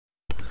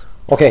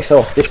Okay,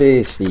 so this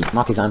is the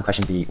mock exam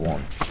question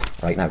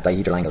B1. Right now,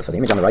 dihedral angle. So the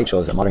image on the right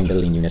shows a modern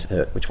building unit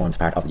which forms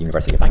part of the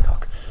University of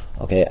Bangkok.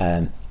 Okay,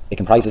 it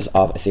comprises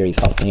of a series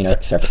of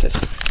planar surfaces.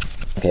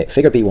 Okay,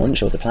 figure B1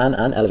 shows the plan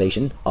and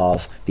elevation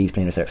of these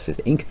planar surfaces.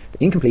 The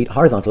incomplete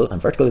horizontal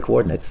and vertical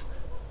coordinates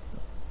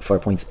for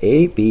points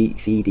A, B,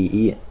 C, D,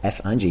 E,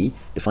 F, and G,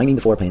 defining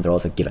the four planes, are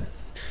also given.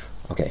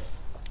 Okay.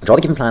 Draw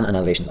the given plan and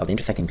elevations of the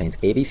intersecting planes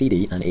A, B, C,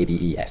 D, and A, B,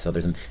 E, F. So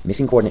there's a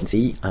missing coordinate in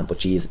C, but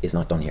G is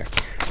not done here.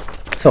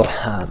 So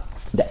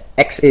the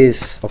X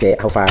is, okay,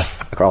 how far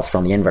across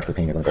from the end vertical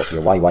plane you're going to go. So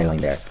your Y line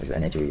there is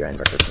an edge of your end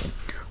vertical plane.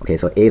 Okay,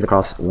 so A is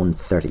across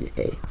 130,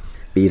 A.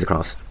 B is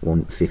across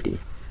 150.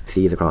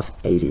 C is across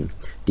 80.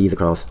 D is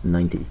across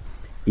 90.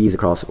 E is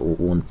across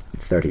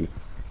 130.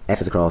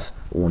 F is across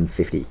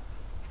 150.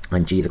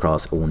 And G is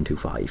across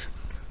 125.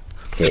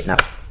 Okay, now,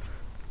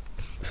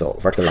 so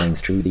vertical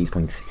lines through these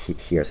points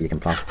here, so you can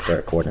plot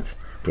their coordinates.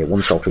 Okay,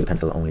 one stroke through the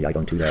pencil only, I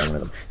don't do there on one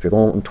of them. If you're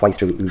going twice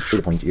through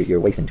the point, you're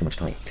wasting too much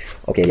time.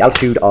 Okay, the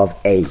altitude of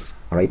A,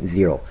 alright,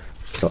 0.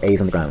 So A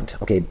is on the ground.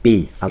 Okay,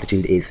 B,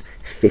 altitude is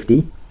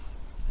 50.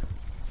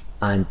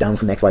 And down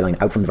from the XY line,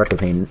 out from the vertical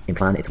plane in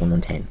plan, it's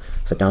 1110.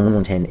 So down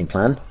 1110 in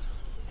plan,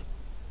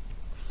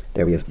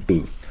 there we have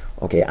B.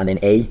 Okay, and then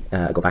A,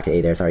 go back to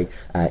A there, sorry,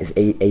 is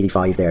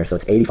 85 there. So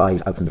it's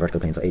 85 out from the vertical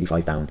plane, so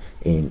 85 down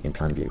in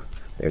plan view.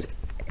 There's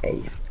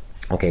A.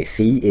 Okay,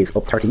 C is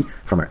up 30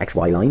 from our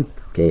XY line.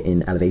 Okay,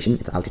 in elevation,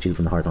 it's altitude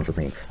from the horizontal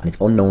plane, and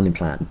it's unknown in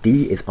plan.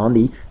 D is on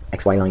the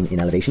XY line in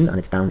elevation, and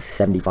it's down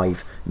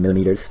 75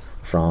 millimeters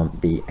from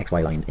the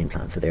XY line in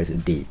plan. So there's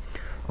D.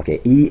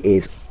 Okay, E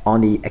is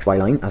on the XY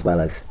line as well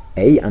as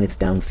A, and it's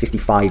down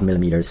 55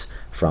 millimeters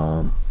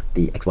from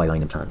the XY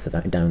line in plan. So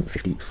down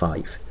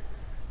 55.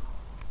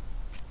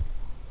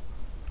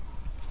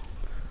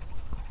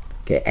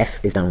 Okay,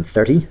 F is down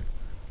 30,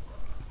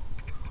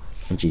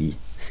 and G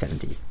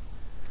 70.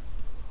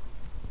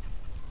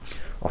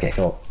 Okay,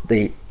 so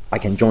I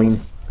can join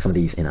some of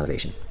these in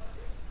elevation.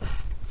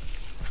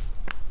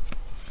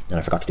 And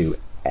I forgot to do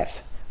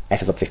F.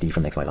 F is up 50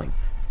 from the XY line.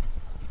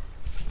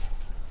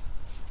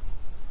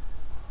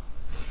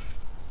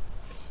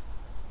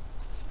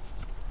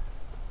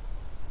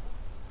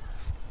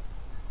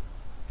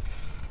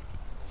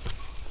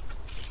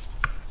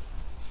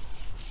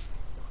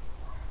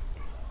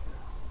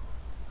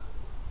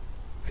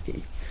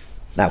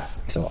 Now,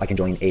 so I can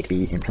join A to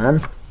B in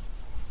plan,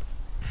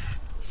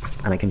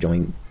 and I can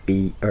join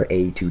B or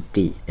A to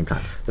D in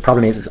plan. The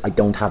problem is I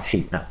don't have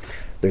sheet. Now,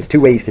 there's two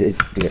ways to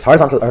do this.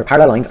 Horizontal or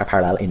parallel lines are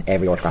parallel in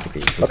every orthographic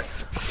view. So look,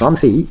 from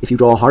C, if you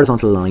draw a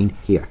horizontal line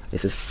here,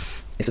 this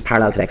is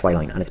parallel to the XY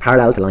line, and it's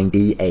parallel to line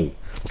DA.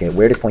 Okay,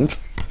 where this point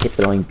hits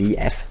the line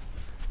BF,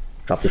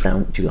 drop this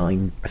down to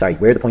line, sorry,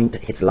 where the point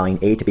hits the line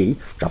A to B,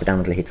 drop it down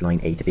until it hits line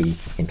A to B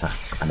in plan,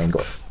 and then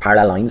go.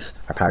 Parallel lines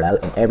are parallel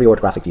in every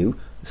orthographic view,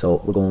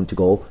 so we're going to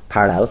go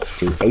parallel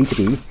to A to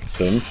B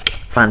in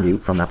plan view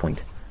from that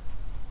point.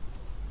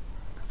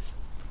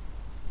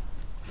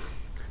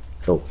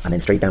 So, and then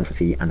straight down from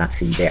C, and that's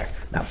C there.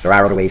 Now, there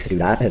are other ways to do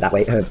that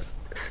way.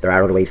 There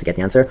are other ways to get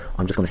the answer.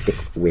 I'm just going to stick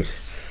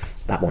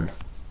with that one.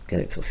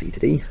 Okay, so C to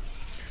D,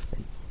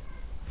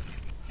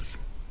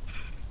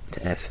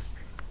 to F,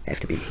 F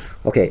to B.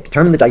 Okay,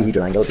 determine the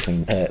dihedral angle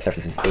between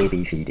surfaces A,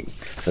 B, C, D.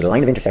 So the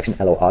line of intersection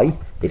LOI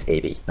is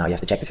AB. Now you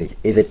have to check to see,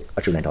 is it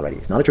a true length already?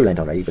 It's not a true length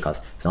already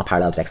because it's not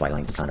parallel to the XY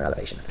line in plan or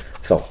elevation.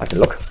 So I have to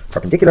look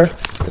perpendicular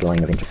to the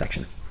line of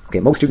intersection. Okay,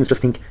 most students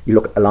just think you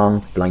look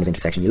along the line of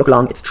intersection. You look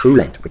along its true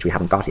length, which we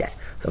haven't got yet.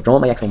 So I've drawn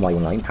my X1,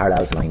 Y1 line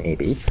parallel to line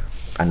AB,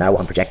 and now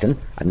I'm projecting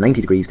at 90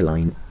 degrees to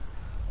line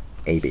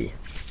AB.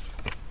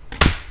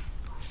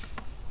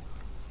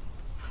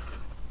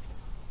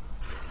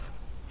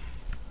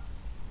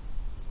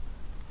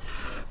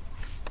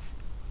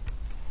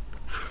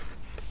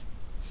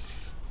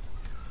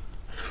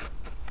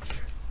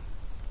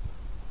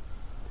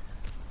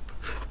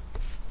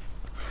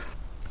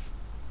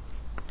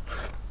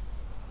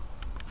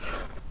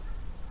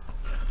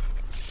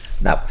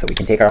 Now, so we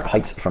can take our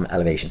heights from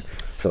elevation.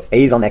 So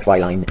A is on the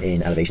XY line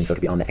in elevation, so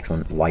it'll be on the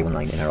X1, Y1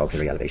 line in our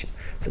auxiliary elevation.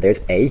 So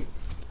there's A,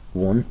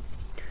 1,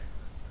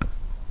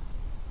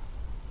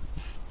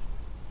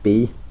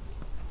 B,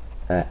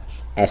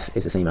 F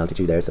is the same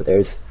altitude there, so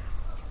there's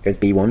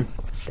B1,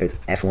 there's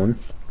F1,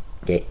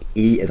 okay,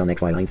 E is on the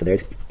XY line, so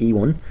there's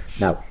E1.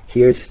 Now,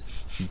 here's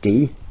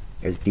D,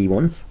 there's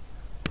D1,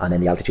 and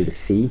then the altitude is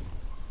C.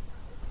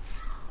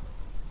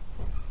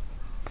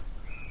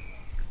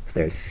 So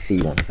there's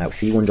C1. Now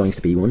C1 joins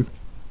to B1,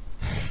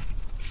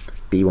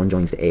 B1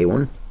 joins to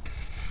A1,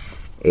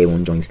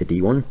 A1 joins to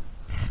D1,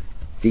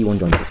 D1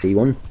 joins to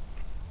C1,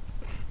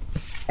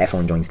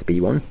 F1 joins to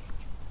B1,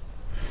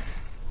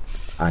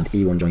 and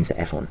E1 joins to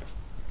F1.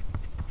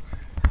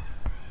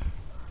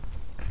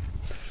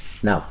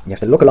 Now you have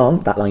to look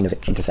along that line of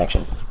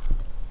intersection,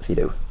 so you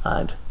do,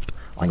 and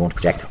I'm going to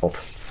project up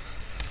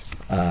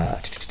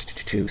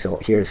 2. So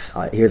here's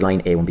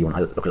line A1B1.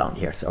 I'll look along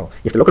here. So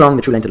you have to look along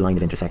the true length of the line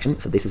of intersection.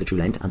 So this is a true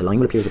length, and the line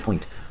will appear as a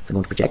point. So I'm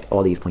going to project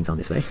all these points on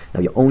this way.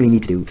 Now you only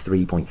need to do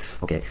 3 points.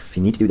 Okay,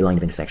 so you need to do the line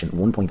of intersection,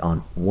 1 point on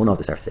one of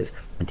the surfaces,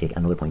 and take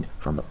another point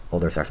from the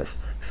other surface.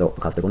 So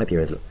because they're going to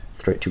appear as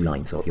 2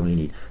 lines, so you only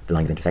need the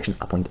line of intersection,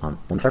 a point on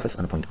one surface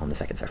and a point on the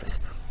second surface.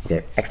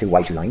 Okay, x2,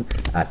 y2 line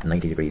at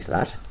 90 degrees to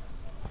that.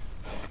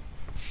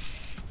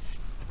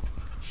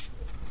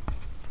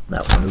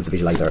 Now I'll move the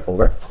visualizer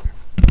over.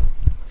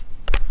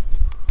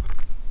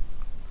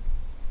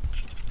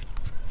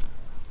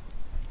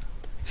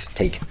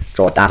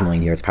 Draw a datum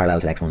line here. It's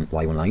parallel to the x1,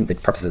 y1 line. The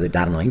purpose of the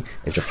datum line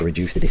is just to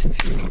reduce the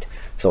distance you need.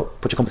 So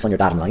put your compass on your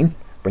datum line,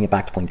 bring it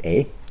back to point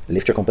A,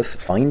 lift your compass,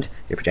 find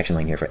your projection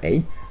line here for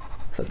A.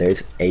 So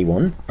there's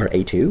A1 or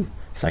A2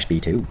 slash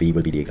B2. B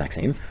will be the exact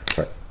same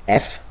for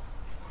F.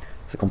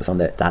 So compass on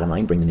the datum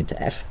line, bring the nib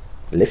to F,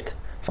 lift,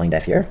 find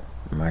F here,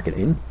 mark it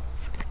in.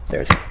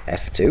 There's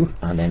F2,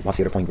 and then what's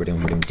the other point we're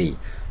doing? We're doing D.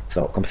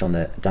 So compass on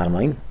the datum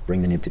line,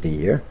 bring the nib to D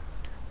here,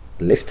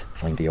 lift,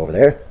 find D over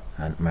there,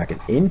 and mark it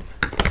in.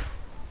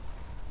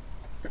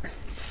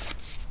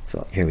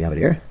 So here we have it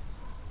here.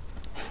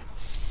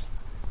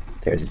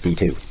 There's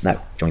D2.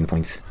 Now join the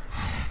points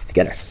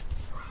together.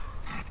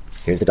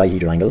 Here's the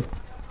dihedral angle.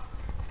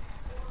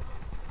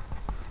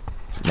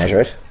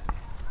 Measure it.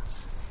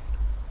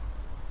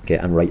 Okay,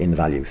 and write in the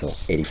value, so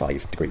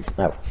 85 degrees.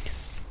 Now,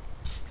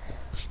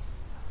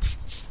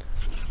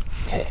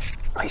 okay,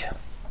 right.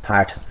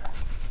 Part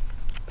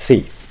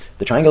C.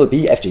 The triangle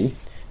BFG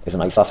is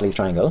an isosceles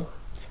triangle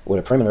with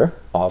a perimeter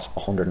of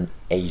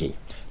 180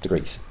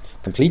 degrees.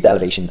 Complete the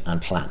elevation and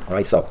plan. All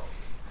right, so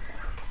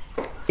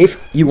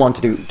if you want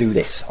to do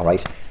this, all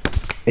right,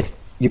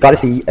 you've got to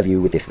see a view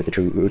with this, with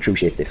the true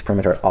shape, this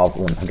perimeter of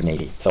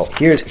 180. So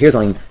here's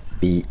line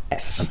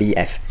BF, and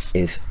BF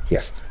is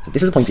here. So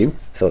this is a point view,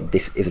 so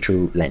this is a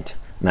true length.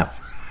 Now,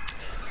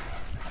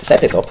 to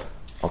set this up,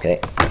 okay,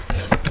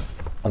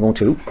 I'm going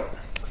to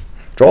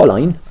draw a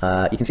line.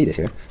 You can see this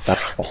here.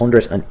 That's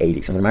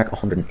 180. So I'm going to mark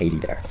 180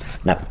 there.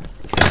 Now,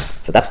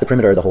 so that's the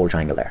perimeter of the whole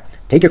triangle there.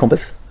 Take your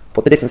compass.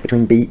 Put the distance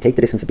between B, take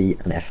the distance of B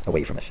and F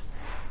away from it.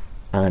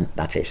 And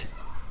that's it.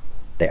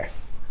 There.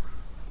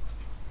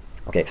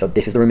 Okay, so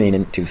this is the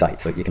remaining 2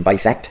 sides. So you can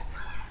bisect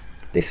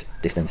this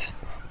distance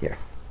here.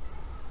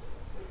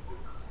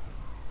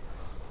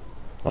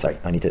 Oh, sorry,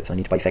 I need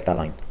to bisect that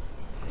line.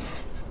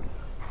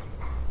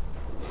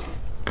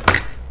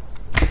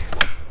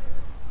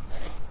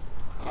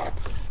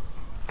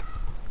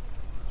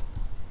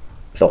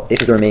 So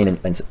this is the remaining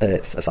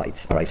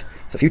sides, all right?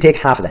 So if you take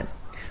half of them,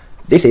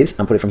 this is,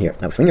 and put it from here.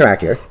 Now swing your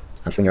arc here,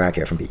 and swing your arc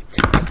here from B.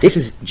 This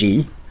is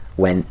G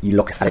when you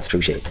look at its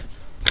true shape.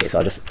 Okay, so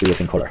I'll just do this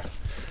in colour.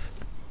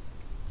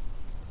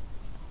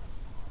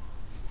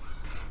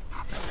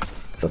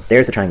 So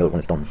there's the triangle when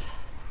it's done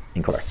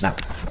in colour. Now,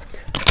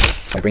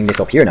 if I bring this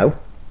up here now,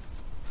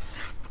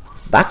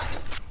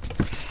 that's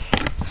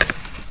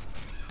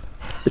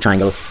the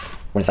triangle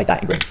when it's like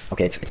that in green.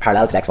 Okay, it's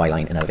parallel to the XY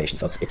line in elevation,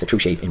 so it's a true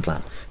shape in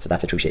plan. So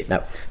that's a true shape.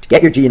 Now, to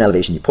get your G in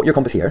elevation, you put your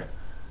compass here,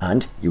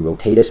 and you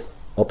rotate it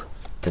up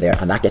to there,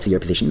 and that gets you your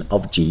position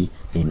of G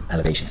in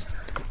elevation.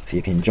 So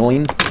you can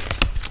join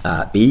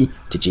B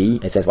to G.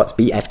 It says what's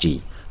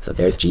BFG. So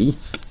there's G,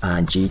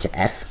 and G to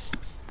F.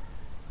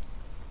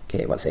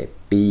 Okay, what's it?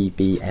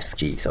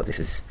 BFG. So this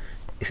is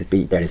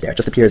B. There it is. There. It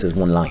just appears as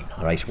one line.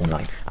 All right, one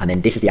line. And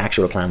then this is the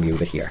actual plan view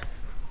of it here.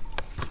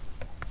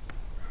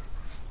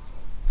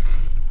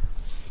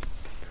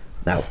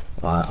 Now,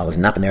 I was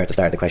napping there at the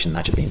start of the question.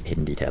 That should be in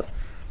hidden detail.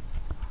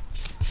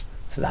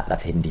 So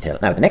that's hidden detail.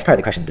 Now, the next part of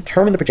the question: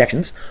 determine the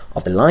projections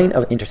of the line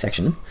of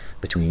intersection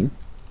between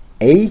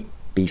A,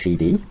 B, C,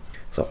 D.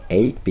 So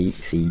A, B,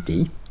 C,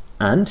 D,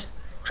 and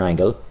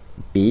triangle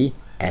B,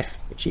 F,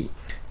 G.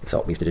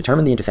 So we have to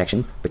determine the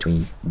intersection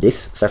between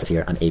this surface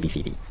here and A, B,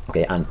 C, D.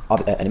 Okay, and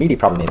an immediate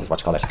problem is what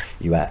you call it.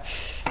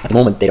 At the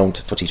moment they don't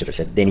touch each other,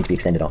 so they need to be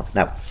extended on.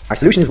 Now, our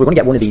solution is we're going to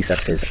get one of these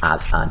surfaces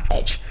as an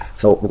edge.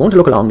 So we're going to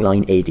look along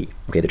line AD.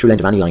 Okay, the true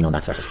length of any line on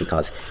that surface,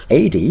 because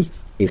AD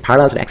is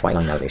parallel to the XY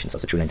line elevation, so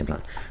it's a true length in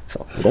plan.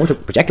 So we're going to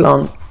project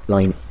along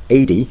line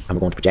AD, and we're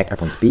going to project our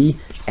points B,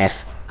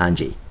 F, and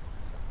G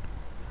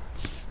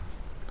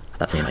at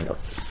that same angle.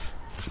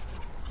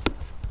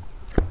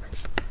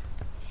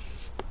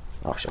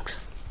 Oh shucks.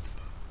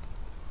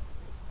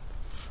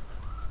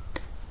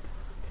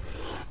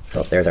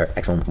 So there's our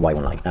x1,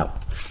 y1 line. Now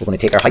we're going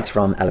to take our heights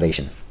from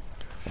elevation.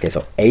 Okay,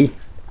 so A1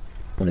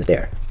 is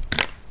there.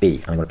 B,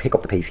 and I'm going to pick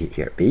up the pace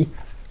here. B.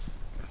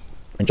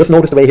 And just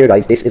notice the way here,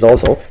 guys, this is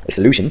also a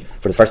solution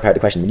for the first part of the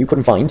question. When you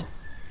couldn't find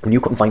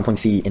point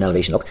C in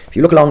elevation, look, if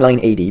you look along line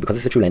AD, because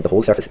it's a true length, the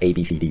whole surface A,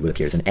 B, C, D will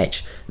appear as an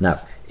edge.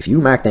 Now, if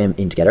you mark them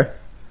in together,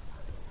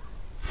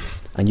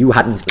 and you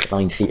hadn't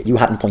point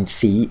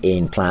C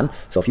in plan,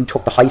 so if you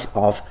took the height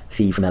of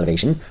C from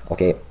elevation,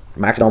 okay,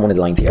 marked it on one of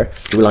the lines here,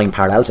 drew a line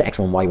parallel to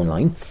x1, y1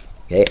 line,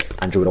 okay,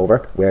 and drew it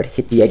over, where it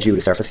hit the edge of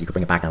the surface, you could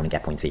bring it back down and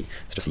get point C.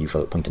 It's just a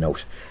useful point to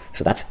note.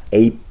 So that's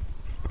A,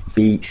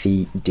 B,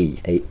 C, D,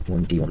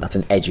 A1, D1. That's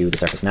an edge of the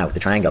surface. Now, the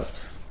triangle.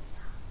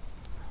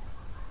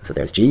 So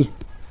there's G.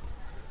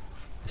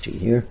 There's G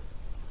here.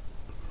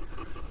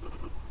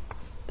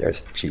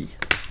 There's G.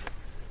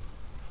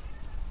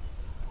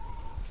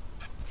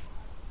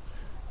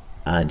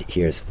 And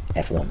here's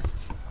F1.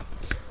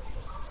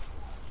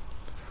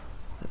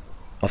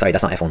 Oh, sorry,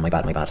 that's not F1, my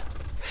bad.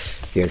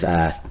 Here's,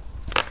 so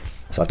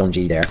I've done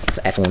G there.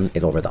 So F1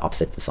 is over the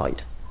opposite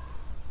side.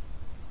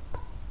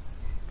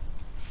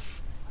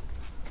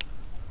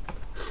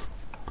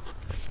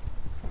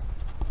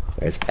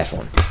 There's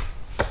F1.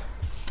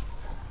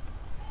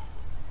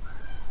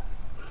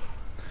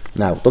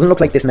 Now, doesn't look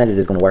like this method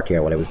is going to work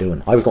here, what I was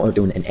doing. I was going to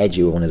do an edge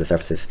of one of the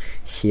surfaces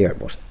here,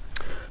 but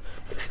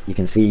you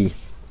can see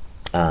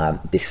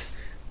this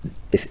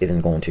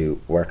isn't going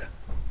to work.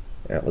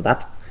 Well,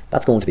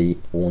 that's going to be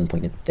one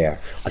point there.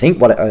 I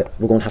think what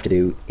we're going to have to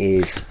do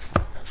is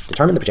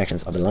determine the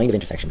projections of the line of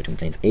intersection between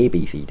planes A,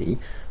 B, C, D,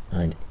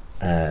 and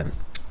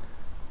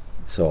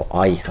so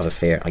I have a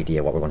fair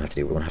idea what we're going to have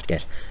to do. We're going to have to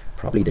get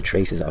probably the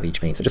traces of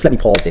each plane. So just let me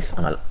pause this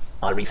and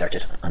I'll research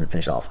it and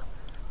finish it off.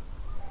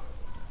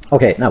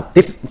 Okay, now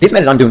this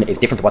method I'm doing is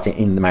different to what's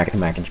in the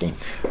marking scheme.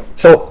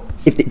 So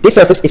if this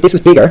surface, if this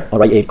was bigger, all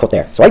right, it'd cut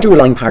there. So I drew a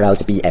line parallel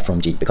to BF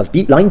from G, because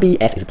line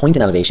BF is a point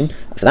in elevation,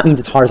 so that means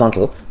it's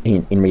horizontal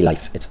in real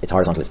life. It's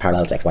horizontal, it's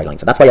parallel to XY line.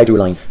 So that's why I drew a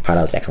line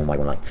parallel to X1,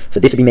 Y1 line. So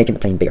this would be making the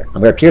plane bigger.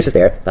 And where it pierces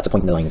there, that's a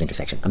point in the line of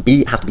intersection. And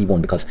B has to be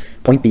 1 because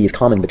point B is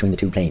common between the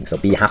two planes. So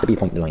B has to be a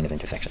point in the line of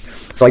intersection.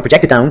 So I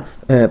project it down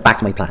back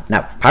to my plan.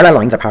 Now, parallel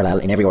lines are parallel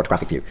in every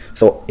orthographic view.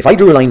 So if I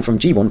drew a line from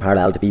G1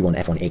 parallel to B1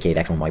 F1, aka the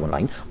X1, Y1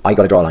 line, I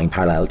got to draw a line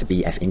parallel to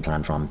BF in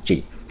plan from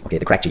G. Okay,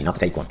 the correct G, not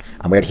the fake one.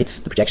 And where it hits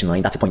the projection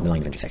line, that's a point in the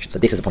line of intersection. So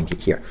this is a point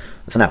here.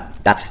 So now,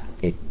 that's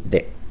it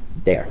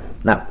there.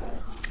 Now,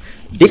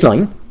 this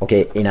line,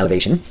 okay, in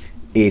elevation,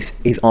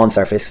 is on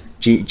surface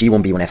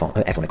G1, B1,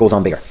 F1. It goes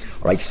on bigger.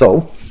 Alright,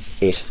 so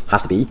it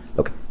has to be,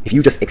 look, if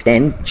you just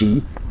extend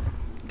G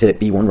to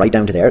B1 right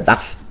down to there,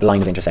 that's the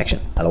line of intersection,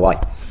 LOI.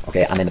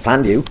 Okay, and then the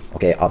plan view,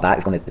 okay, of that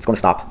is going to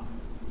stop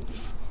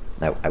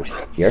now out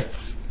here.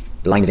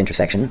 The line of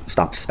intersection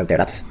stops out there.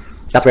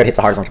 That's where it hits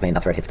the horizontal plane.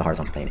 That's where it hits the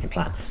horizontal plane in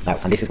plan. Now,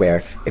 and this is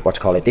where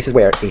this is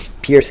where it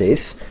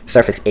pierces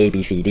surface A,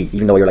 B, C, D.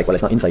 Even though you're like, well,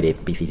 it's not inside A,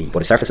 B, C, D,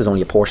 but a surface is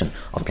only a portion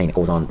of a plane that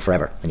goes on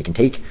forever. And you can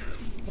take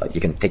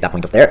that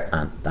point up there,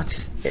 and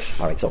that's it.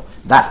 All right, so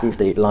that is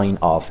the line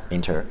of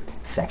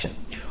intersection.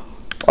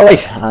 All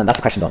right, and that's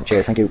the question done.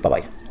 Cheers, thank you, bye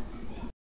bye.